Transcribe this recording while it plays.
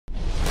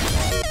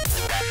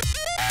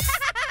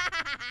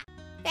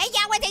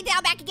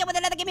now back again with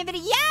another gaming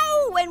video,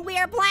 and we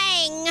are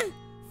playing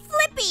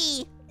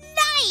Flippy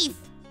Knife.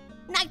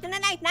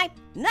 Knife.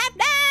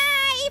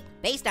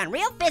 Based on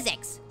real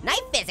physics.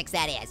 Knife physics,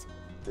 that is.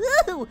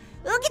 Ooh,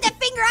 get that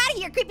finger out of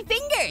here, creepy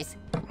fingers.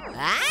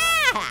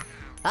 Ah,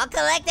 I'll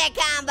collect that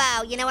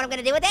combo. You know what I'm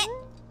gonna do with it?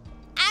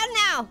 I don't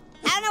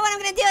know what I'm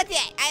gonna do with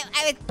it.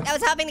 I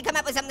was hoping to come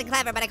up with something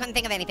clever, but I couldn't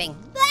think of anything.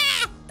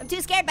 Ah, I'm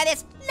too scared by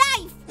this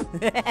knife.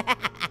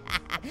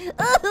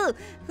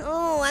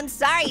 Ooh, I'm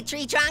sorry,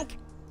 tree trunk.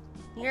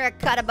 You're a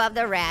cut above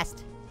the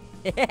rest.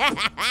 Yeah,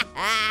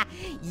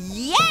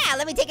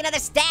 let me take another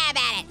stab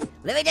at it.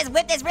 Let me just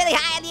whip this really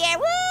high in the air.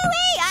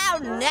 Woo-wee, oh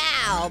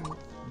no.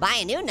 Buy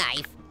a new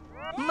knife.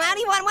 I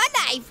only want one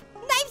knife.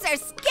 Knives are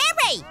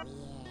scary.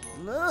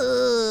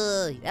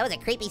 Ooh, that was a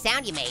creepy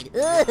sound you made.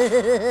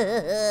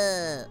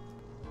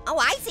 Oh,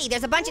 I see,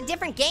 there's a bunch of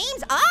different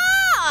games.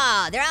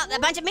 Oh, there are a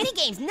bunch of mini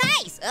games,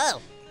 nice.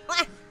 Oh,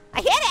 I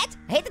hit it,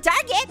 I hit the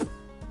target.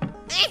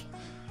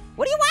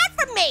 What do you want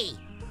from me?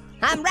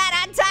 I'm right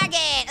on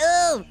target.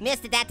 Ooh,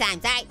 missed it that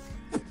time, sorry.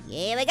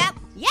 Here we go.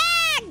 Yeah,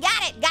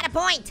 got it, got a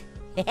point.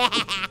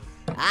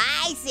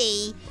 I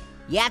see.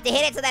 You have to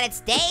hit it so that it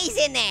stays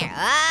in there.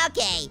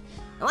 Okay,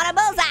 I want a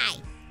bullseye.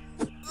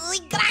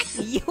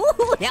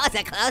 Ooh, that was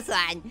a close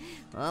one.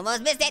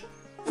 Almost missed it.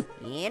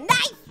 And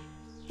knife.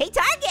 Hey,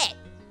 target.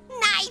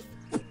 Knife.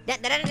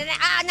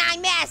 Oh, no, I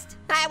missed.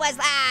 I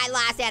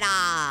lost it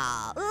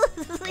all.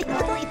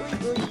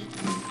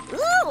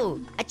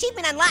 Ooh,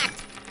 achievement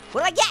unlocked.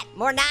 What do I get?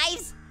 More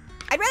knives?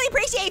 I'd really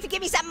appreciate if you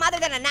give me something other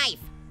than a knife.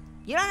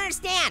 You don't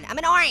understand. I'm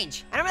an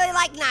orange. I don't really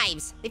like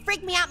knives. They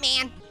freak me out,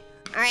 man.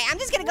 All right, I'm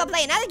just gonna go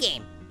play another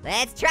game.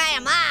 Let's try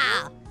them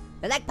all.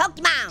 They're like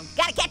Pokemon.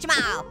 Gotta catch them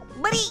all.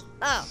 Buddy.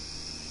 Oh.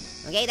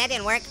 Okay, that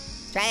didn't work.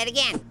 Try that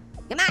again.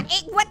 Come on.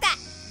 Hey, what the?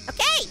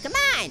 Okay, come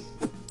on.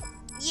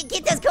 You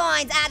get those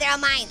coins. Ah, they're all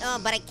mine. Oh,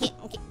 but I can't.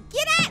 Okay.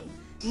 Get out.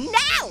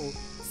 No.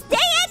 Stay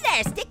in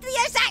there. Stick to the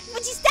other side.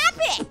 Would you stop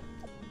it?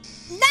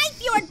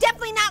 Knife, you are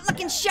definitely not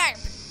looking sharp.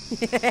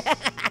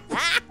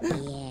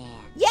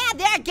 Yeah,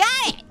 there,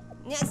 got it.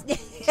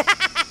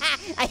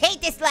 I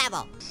hate this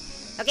level.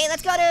 Okay,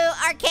 let's go to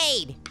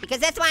arcade, because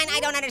this one I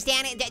don't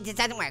understand. It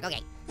doesn't work.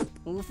 Okay.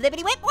 Ooh,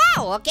 flippity whip.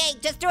 Whoa, okay,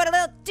 just threw it a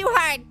little too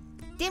hard.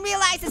 Didn't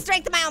realize the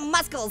strength of my own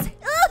muscles. Ooh,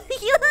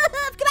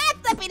 come on,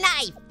 flippy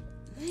knife.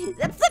 Flip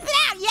it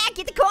out. Yeah,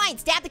 get the coin.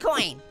 Stab the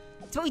coin.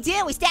 That's what we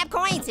do. We stab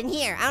coins in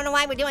here. I don't know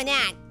why we're doing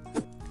that.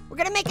 We're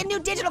gonna make a new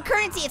digital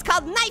currency. It's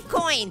called Knife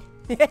Coin.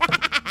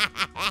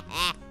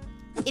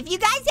 If you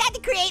guys had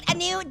to create a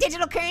new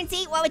digital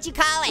currency, what would you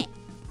call it?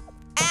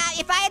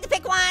 If I had to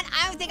pick one,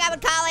 I would think I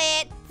would call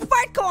it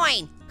Fart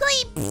Coin.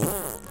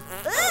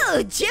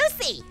 Ooh,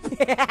 juicy.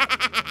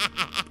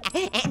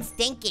 And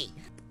stinky.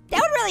 That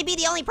would really be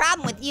the only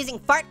problem with using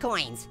fart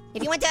coins.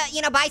 If you went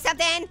to, buy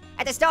something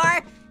at the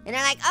store, and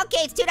they're like,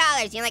 okay, it's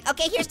 $2. You're like,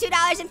 okay, here's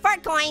 $2 in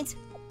fart coins.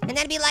 And then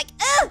it'd be like,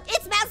 ooh,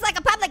 it smells like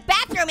a public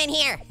bathroom in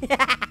here.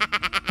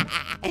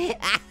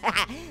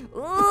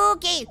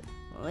 Okay,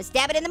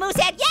 stab it in the moose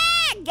head.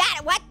 Yeah, got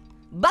it. What?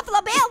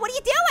 Buffalo Bill, what are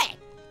you doing?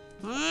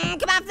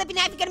 Come on, Flippy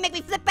Knife, you're gonna make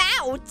me flip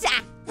out.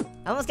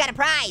 Almost got a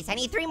prize. I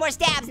need 3 more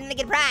stabs and then I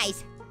get a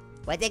prize.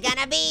 What's it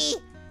gonna be?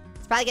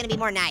 It's probably gonna be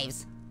more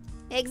knives.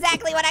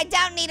 Exactly what I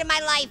don't need in my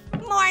life.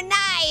 More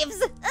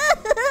knives.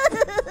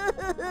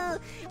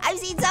 I've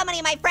seen so many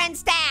of my friends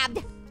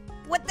stabbed.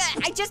 What the?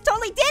 I just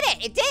totally did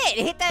it. It did.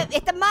 It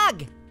hit the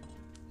mug.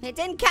 It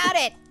didn't count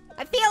it.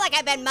 I feel like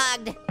I've been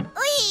mugged.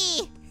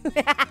 Whee!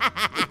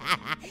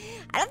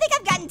 I don't think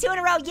I've gotten 2 in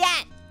a row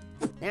yet.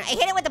 I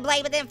hit it with the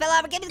blade, but then it fell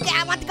over. Give me the gold.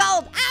 I want the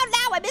gold. Oh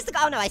no, I missed the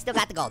gold. Oh no, I still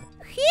got the gold.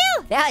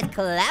 Phew, that was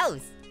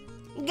close.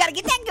 You gotta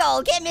get that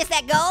gold. Can't miss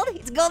that gold.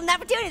 It's a golden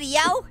opportunity,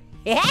 yo.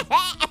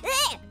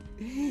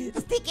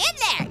 Stick in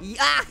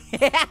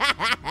there.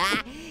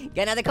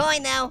 Got another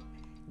coin though.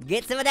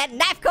 Get some of that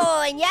knife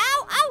coin, yo.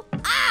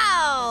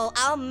 Oh,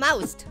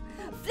 almost.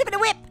 Flipping the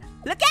whip.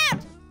 Look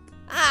out.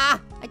 I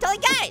totally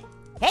got it.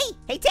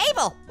 Hey,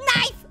 table.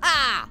 Knife.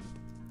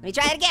 Let me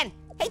try it again.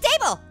 Hey,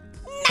 table.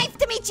 Knife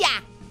to meet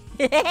ya.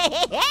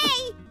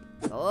 Hey.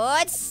 Oh,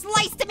 it's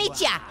slice to meet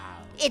ya.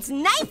 It's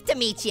knife to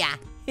meet ya.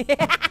 Get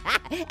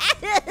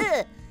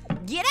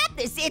up,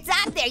 it's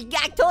out there. You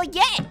gotta totally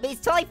get it, but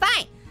it's totally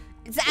fine.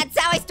 That's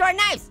how I store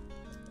knives.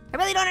 I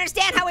really don't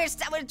understand how we're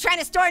trying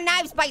to store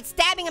knives by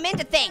stabbing them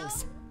into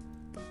things.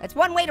 That's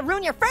one way to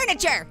ruin your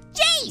furniture.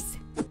 Jeez.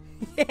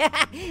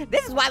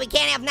 This is why we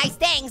can't have nice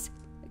things.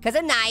 Because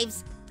of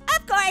knives.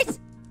 Of course.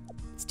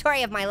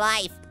 Story of my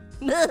life.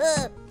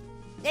 Why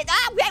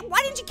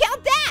didn't you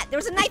count that? There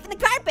was a knife in the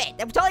carpet.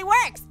 That totally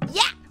works.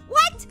 Yeah,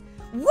 what?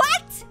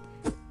 What?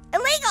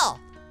 Illegal.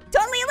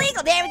 Totally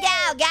illegal. There we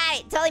go, got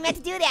it. Totally meant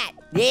to do that.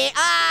 Yeah,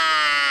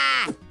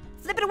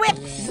 flip it a whip.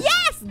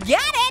 Yes,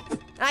 got it.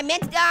 I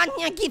meant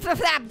to keep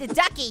the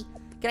ducky.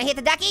 Can I hit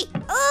the ducky?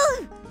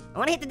 Ooh, I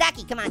wanna hit the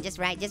ducky. Come on, just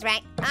right.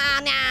 Oh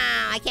no,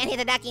 I can't hit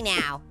the ducky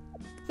now.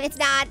 It's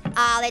not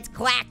all it's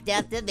quacked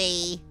up to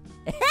be.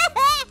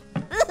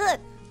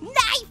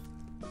 Knife!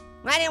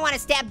 I didn't want to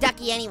stab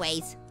Ducky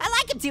anyways. I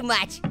like him too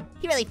much.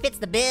 He really fits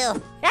the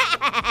bill.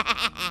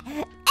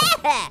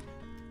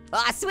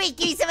 Oh, sweet,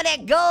 give me some of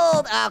that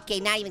gold. Okay,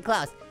 not even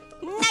close.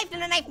 Knife,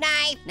 knife,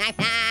 knife, knife,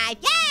 knife.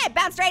 Yeah,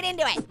 bounced right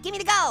into it. Give me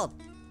the gold.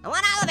 I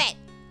want all of it.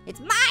 It's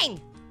mine.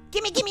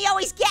 Gimme,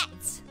 always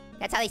gets.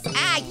 That's how they say,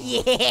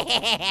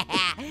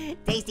 yeah.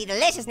 Tasty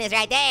deliciousness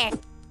right there.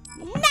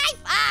 Knife,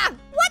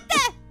 what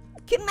the?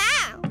 Come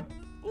on.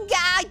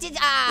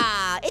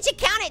 It should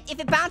count it if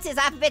it bounces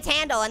off of its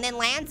handle and then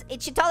lands.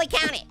 It should totally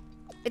count it.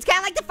 It's kind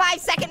of like the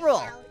 5-second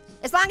rule.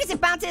 As long as it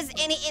bounces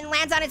and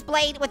lands on its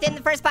blade within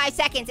the first 5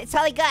 seconds, it's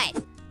totally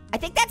good. I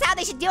think that's how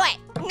they should do it.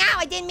 No,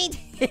 I didn't mean to.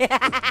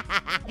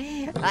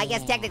 Well, I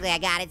guess technically I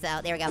got it,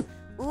 so there we go.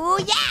 Ooh,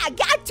 yeah,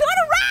 got 2 in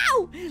a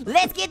row.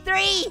 Let's get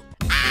 3.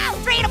 Ow,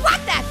 3 in a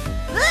what the?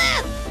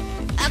 Ugh.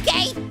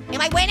 Okay,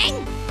 am I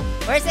winning?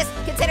 Or is this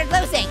considered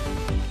losing?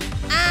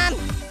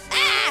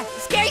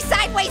 Scary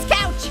sideways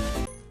couch.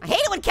 I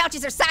hate it when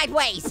couches are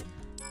sideways.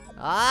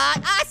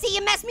 See,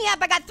 you messed me up.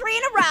 I got 3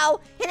 in a row,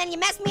 and then you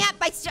messed me up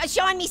by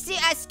showing me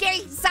a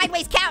scary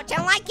sideways couch. I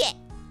don't like it.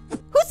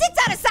 Who sits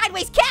on a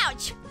sideways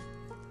couch?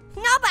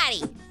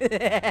 Nobody.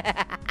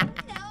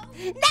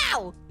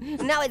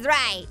 No, it's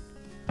right.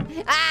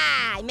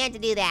 I meant to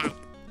do that.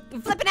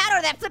 Flipping out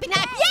over that flipping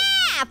knife.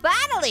 Yeah,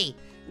 finally.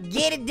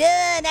 Get it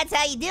done. That's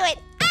how you do it.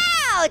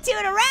 Oh, 2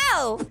 in a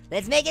row.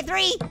 Let's make it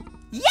 3.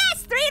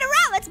 Yes, 3 in a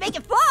row. Let's make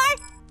it 4.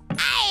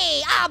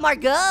 Hey, more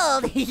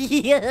gold.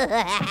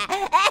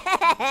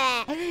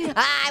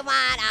 I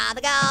want all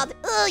the gold.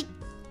 Ooh,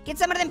 get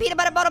some of them peanut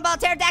butter butterball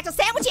pterodactyl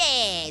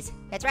sandwiches.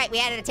 That's right, we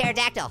added a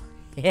pterodactyl.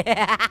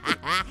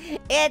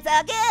 It's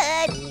all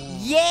good.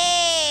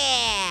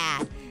 Yeah.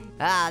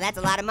 Oh, that's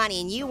a lot of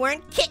money, and you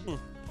weren't kidding.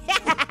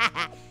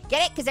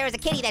 Get it? Because there was a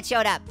kitty that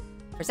showed up.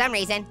 For some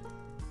reason.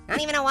 I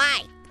don't even know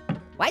why.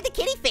 Why'd the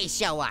kitty face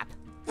show up?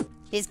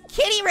 Is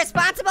Kitty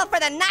responsible for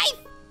the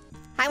knife?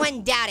 I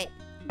wouldn't doubt it.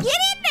 Get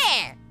in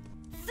there!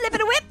 Flip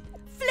it a whip,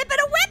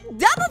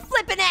 double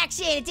flipping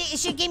action. It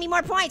should give me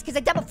more points because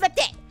I double flipped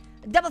it.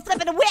 Double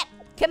flipping a whip,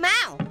 come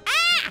on.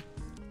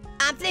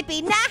 I'm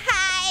flipping knife.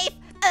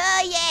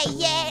 Oh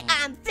yeah,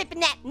 I'm flipping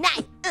that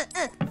knife.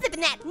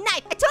 Flipping that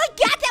knife. I totally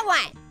got that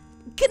one.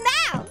 Come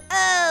on.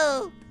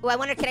 Oh, I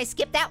wonder, can I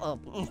skip that? Oh,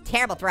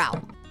 terrible throw.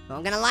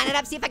 I'm gonna line it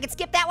up, see if I can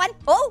skip that one.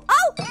 Oh,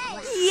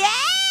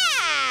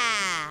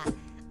 yeah!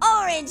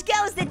 Orange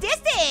goes the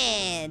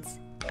distance.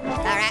 All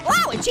right,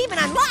 whoa,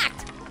 achievement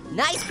unlocked.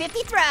 Nice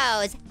 50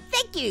 throws.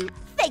 Thank you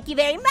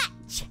very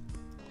much.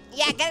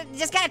 Yeah,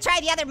 just gotta try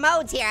the other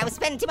modes here. I was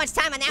spending too much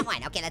time on that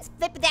one. Okay, let's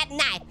flip that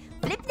knife.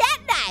 Flip that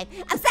knife.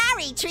 I'm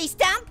sorry, tree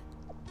stump.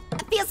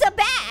 I feel so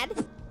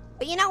bad.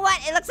 But you know what?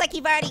 It looks like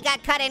you've already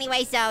got cut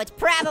anyway, so it's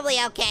probably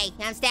okay.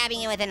 I'm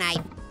stabbing you with a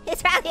knife.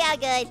 It's probably all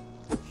good.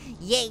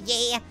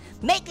 Yeah.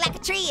 Make like a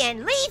tree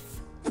and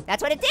leaf.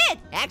 That's what it did,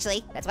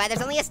 actually. That's why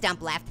there's only a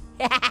stump left.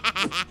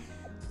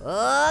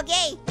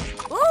 Okay.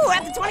 Ooh, we're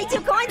up to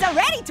 22 coins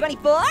already.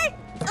 24.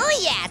 Oh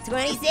yeah,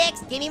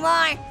 26. Give me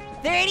more.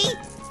 30,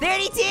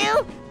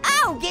 32.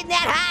 Oh, getting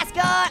that high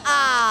score.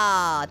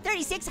 Oh,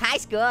 36 high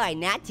score.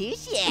 Not too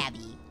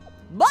shabby.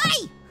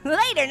 Boy,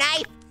 later,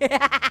 knife.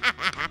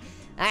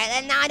 All right,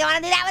 then now I don't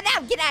want to do that one now.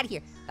 Get out of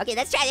here. Okay,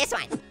 let's try this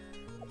one.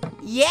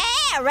 Yeah,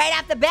 right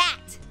off the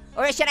bat.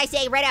 Or should I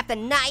say right off the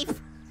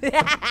knife?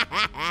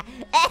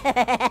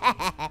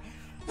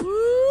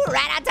 Ooh,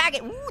 right on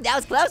target. Ooh, that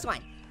was a close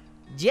one.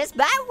 Just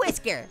by a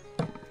whisker.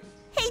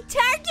 Hey,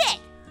 target.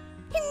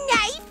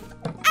 Knife.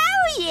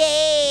 Oh,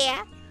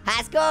 yeah.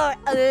 High score,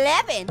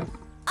 11.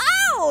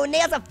 Oh,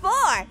 nails a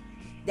 4.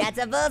 That's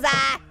a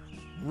bullseye.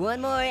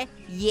 One more.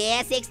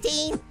 Yeah,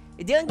 16.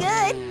 You're doing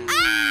good.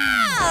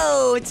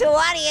 Oh, 20,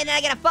 and then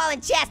I got a fallen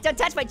chest. Don't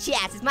touch my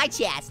chest. It's my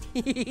chest.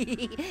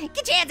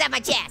 Get your hands off my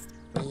chest.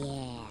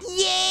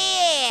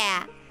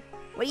 Yeah.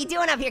 What are you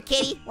doing up here,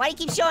 kitty? Why do you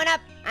keep showing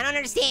up? I don't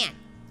understand.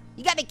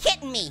 You got me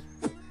kidding me.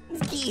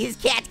 His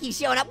cats keep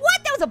showing up.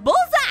 What? That was a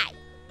bullseye.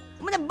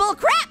 I'm in the bull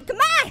crap. Come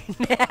on.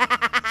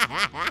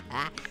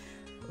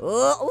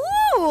 Ooh,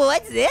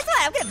 what's this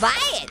one? I'm gonna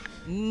buy it.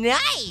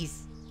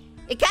 Nice.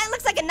 It kind of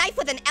looks like a knife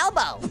with an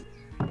elbow.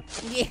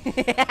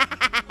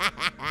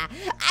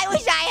 I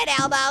wish I had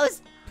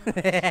elbows.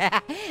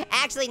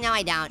 Actually, no,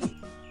 I don't.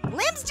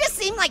 Limbs just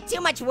seem like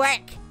too much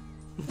work.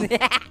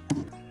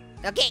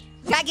 Okay,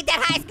 gotta get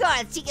that high score.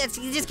 Let's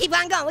just keep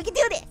on going. We can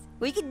do this.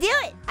 We can do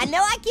it. I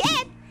know I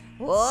can.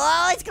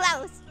 Whoa, it's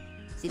close.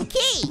 See, the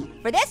key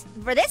for this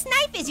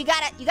knife is you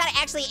gotta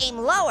actually aim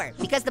lower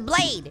because the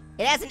blade,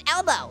 it has an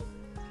elbow.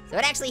 So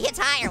it actually hits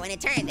higher when it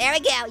turns. There we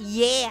go.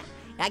 Yeah,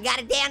 I got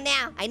it down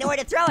now. I know where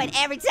to throw it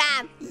every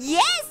time.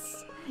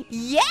 Yes,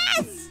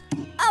 yes.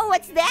 Oh,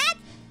 what's that?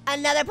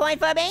 Another point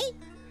for me?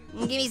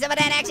 Give me some of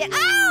that action.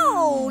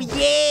 Oh,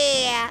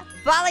 yeah.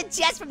 Falling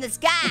chest from the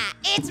sky.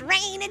 It's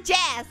raining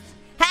chests.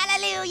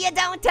 Hallelujah,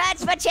 don't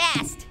touch my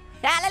chest.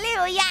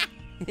 Hallelujah.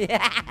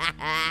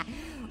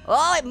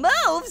 Oh, it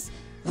moves?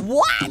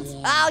 What?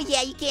 Oh,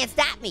 yeah, you can't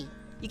stop me.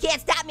 You can't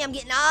stop me. I'm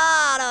getting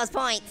all those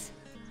points.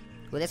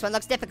 Well, this one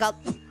looks difficult.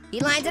 He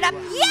lines it up.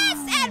 Yes,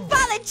 and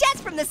falling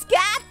chest from the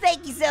sky.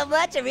 Thank you so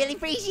much. I really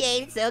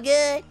appreciate it. So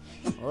good.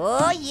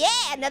 Oh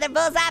yeah, another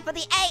bullseye for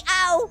the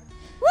AO.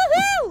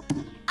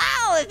 Woohoo!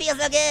 Oh, it feels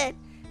so good.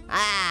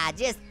 Ah,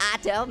 just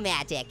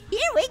automatic. Here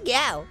we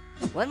go.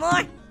 One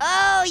more.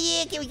 Oh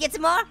yeah, can we get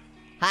some more?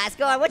 High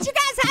score. What's your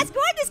guys' high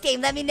score in this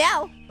game? Let me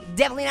know.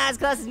 Definitely not as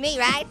close as me,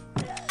 right?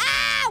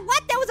 Ah,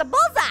 what? That was a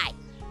bullseye.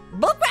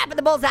 Bullcrap with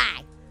the bullseye.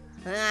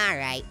 All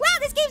right. Well,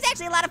 this game's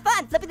actually a lot of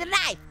fun. Flipping the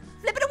knife.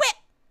 Flipping a whip.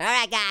 All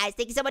right, guys.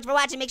 Thank you so much for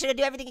watching. Make sure to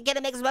do everything you can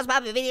to make this the most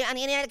popular video on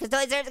the internet because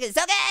totally deserves it because it's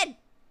so good.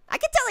 I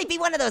could totally be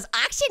one of those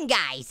auction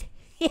guys.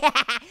 Later,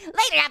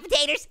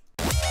 appetiters.